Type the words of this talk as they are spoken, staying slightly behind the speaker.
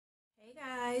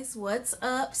Guys, what's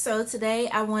up? So today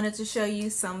I wanted to show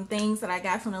you some things that I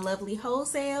got from the Lovely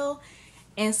Wholesale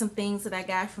and some things that I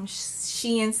got from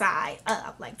She Inside.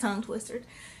 Like tongue twistered.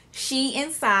 She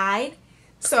Inside.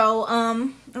 So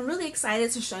I'm really excited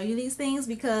to show you these things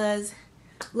because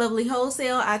Lovely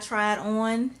Wholesale, I tried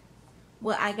on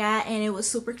what I got and it was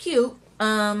super cute.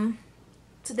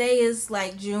 Today is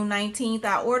like June 19th.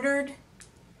 I ordered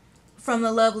from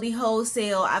the Lovely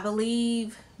Wholesale, I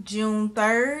believe June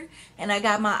 3rd, and I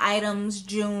got my items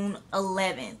June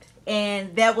 11th,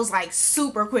 and that was like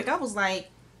super quick. I was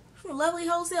like, from Lovely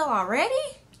Wholesale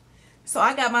already? So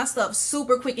I got my stuff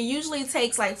super quick. It usually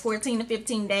takes like 14 to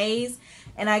 15 days,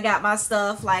 and I got my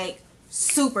stuff like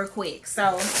super quick. So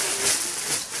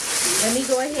let me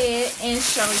go ahead and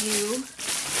show you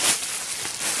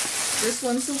this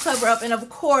swimsuit cover up, and of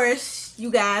course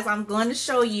you guys, I'm going to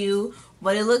show you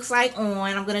what it looks like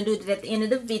on. I'm going to do it at the end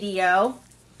of the video.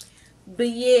 But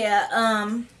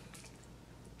yeah,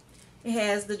 it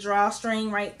has the drawstring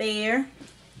right there.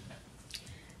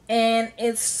 And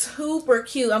it's super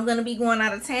cute. I'm going to be going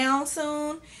out of town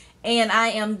soon, and I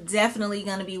am definitely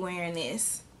going to be wearing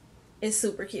this. It's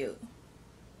super cute.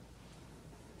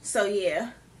 So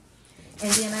yeah.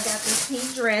 And then I got this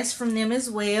pink dress from them as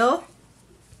well.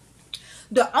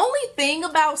 The only thing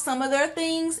about some of their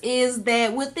things is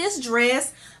that with this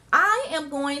dress, I am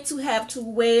going to have to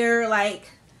wear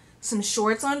like some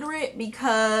shorts under it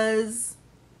because,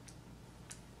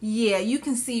 yeah, you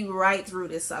can see right through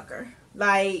this sucker.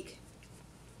 Like,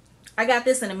 I got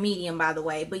this in a medium, by the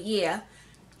way, but yeah,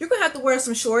 you're gonna have to wear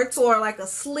some shorts or like a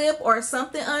slip or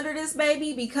something under this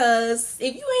baby, because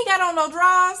if you ain't got on no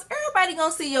drawers, everybody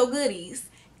gonna see your goodies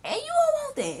and you don't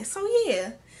want that. So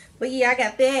yeah. But yeah, I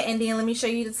got that, and then let me show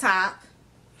you the top.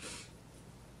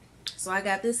 So I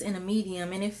got this in a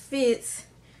medium, and it fits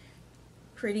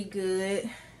pretty good.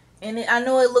 And I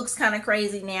know it looks kind of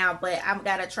crazy now, but I've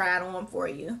got to try it on for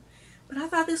you. But I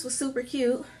thought this was super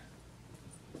cute.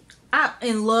 I'm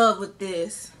in love with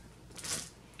this.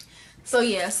 So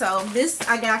yeah, so this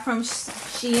I got from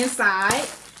She Inside,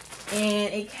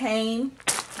 and it came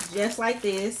just like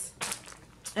this.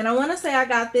 And I want to say I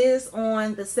got this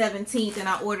on the 17th, and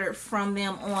I ordered from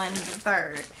them on the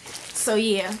 3rd. So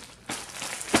yeah,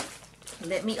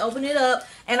 let me open it up.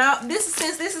 And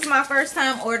since this is my first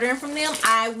time ordering from them,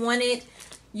 I wanted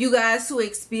you guys to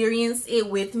experience it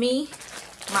with me.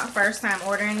 My first time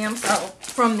ordering them,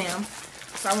 from them.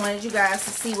 So I wanted you guys to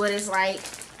see what it's like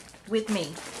with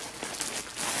me.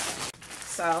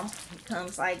 So it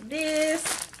comes like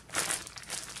this,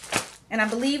 and I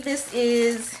believe this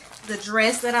is the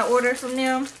dress that I ordered from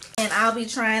them, and I'll be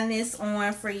trying this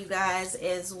on for you guys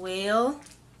as well.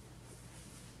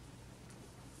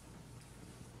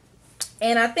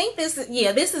 And I think this is,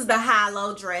 yeah, this is the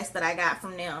high-low dress that I got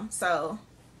from them. So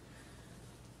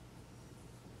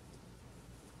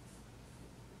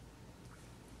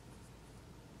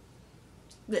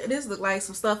this looks like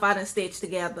some stuff I done stitched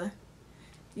together.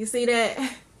 You see that?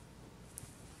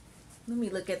 Let me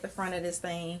look at the front of this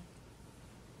thing.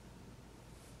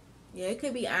 Yeah, it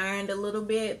could be ironed a little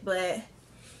bit, but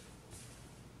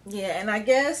yeah. And I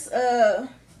guess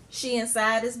She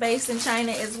Inside is based in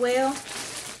China as well.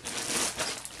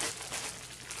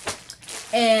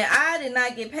 And I did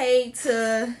not get paid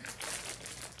to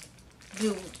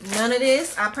do none of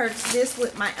this. I purchased this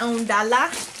with my own dollar,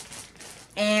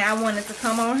 and I wanted to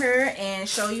come on here and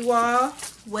show you all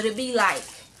what it be like.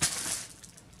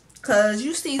 Cause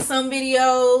you see some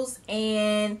videos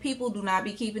and people do not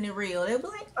be keeping it real. They'll be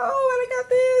like, oh, I got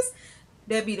this.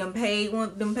 That be them paid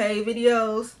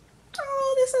videos.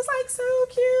 Oh, this is like so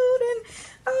cute, and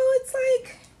oh, it's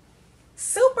like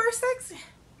super sexy.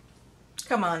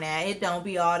 Come on now, it don't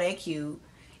be all that cute.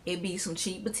 It be some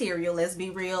cheap material. Let's be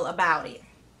real about it.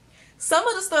 Some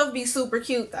of the stuff be super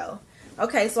cute though.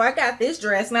 Okay, so I got this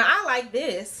dress. Now I like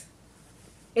this.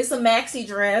 It's a maxi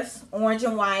dress, orange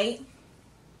and white.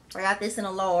 I got this in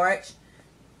a large.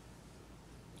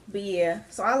 But yeah,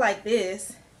 so I like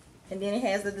this. And then it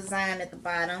has the design at the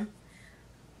bottom.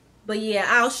 But yeah,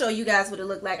 I'll show you guys what it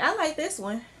looked like. I like this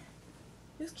one.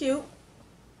 It's cute.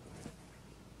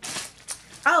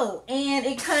 Oh, and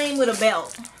it came with a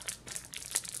belt.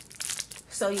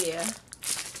 So yeah,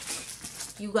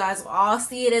 you guys will all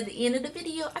see it at the end of the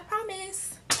video, I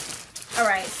promise.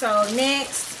 Alright, so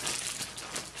next,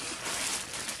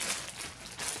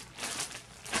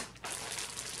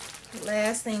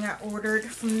 last thing I ordered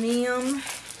from them.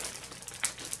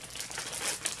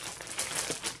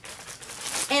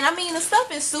 And I mean, the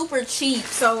stuff is super cheap,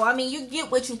 so I mean, you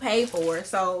get what you pay for.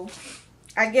 So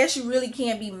I guess you really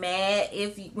can't be mad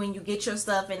when you get your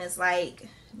stuff and it's like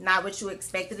not what you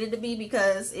expected it to be,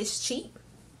 because it's cheap.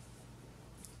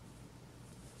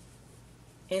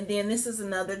 And then this is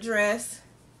another dress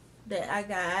that I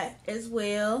got as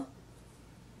well.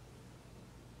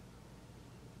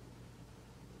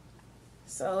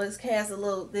 So it has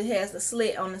the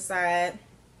slit on the side,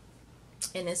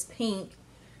 and it's pink.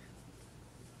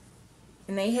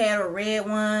 And they had a red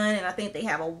one, and I think they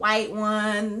have a white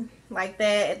one like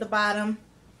that at the bottom.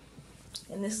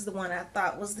 And this is the one I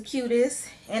thought was the cutest.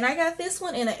 And I got this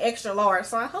one in an extra large,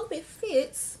 so I hope it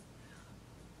fits.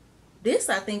 This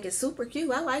I think is super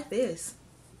cute. I like this.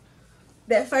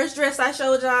 That first dress I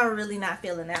showed y'all, I'm really not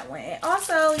feeling that one. And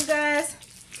also, you guys,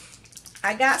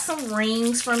 I got some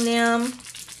rings from them.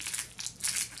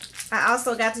 I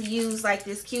also got to use like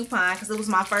this coupon because it was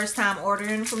my first time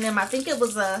ordering from them. I think it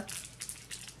was a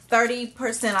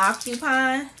 30% off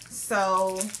coupon.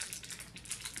 So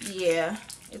yeah,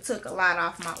 it took a lot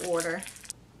off my order.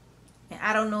 And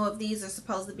I don't know if these are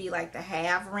supposed to be like the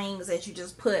half rings that you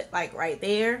just put like right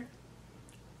there,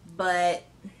 but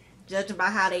judging by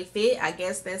how they fit, I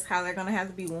guess that's how they're gonna have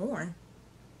to be worn.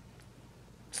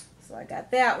 So I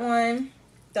got that one,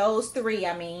 those three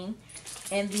I mean,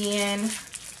 and then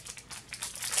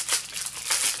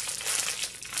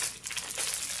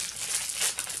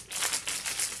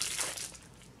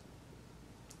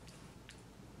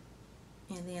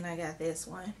I got this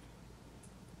one.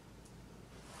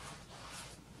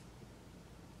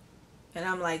 And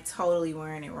I'm like totally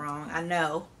wearing it wrong. I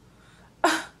know.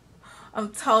 I'm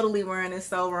totally wearing it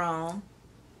so wrong.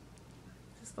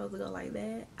 It's supposed to go like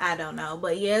that. I don't know.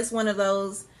 But yeah, it's one of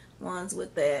those ones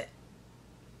with that.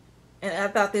 And I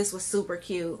thought this was super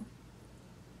cute.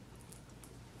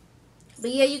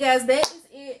 But yeah, you guys, that is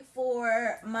it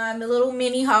for my little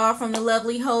mini haul from the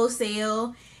Lovely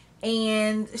Wholesale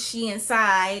and She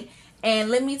Inside. And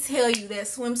let me tell you, that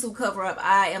swimsuit cover up,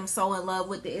 I am so in love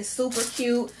with it. It's super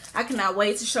cute. I cannot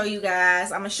wait to show you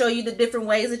guys. I'm going to show you the different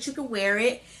ways that you can wear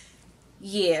it.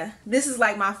 Yeah, this is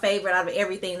like my favorite out of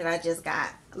everything that I just got.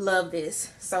 Love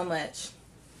this so much.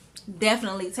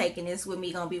 Definitely taking this with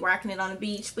me. Gonna be rocking it on the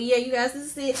beach. But yeah, you guys,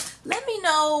 this is it. Let me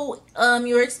know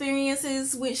your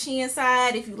experiences with She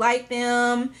Inside, if you like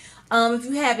them. If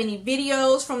you have any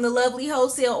videos from the Lovely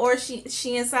Wholesale or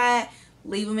She Inside,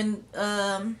 leave them in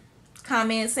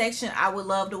comment section. I would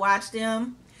love to watch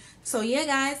them. So yeah,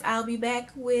 guys, I'll be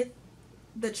back with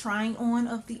the trying on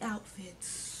of the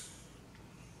outfits.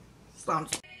 So I'm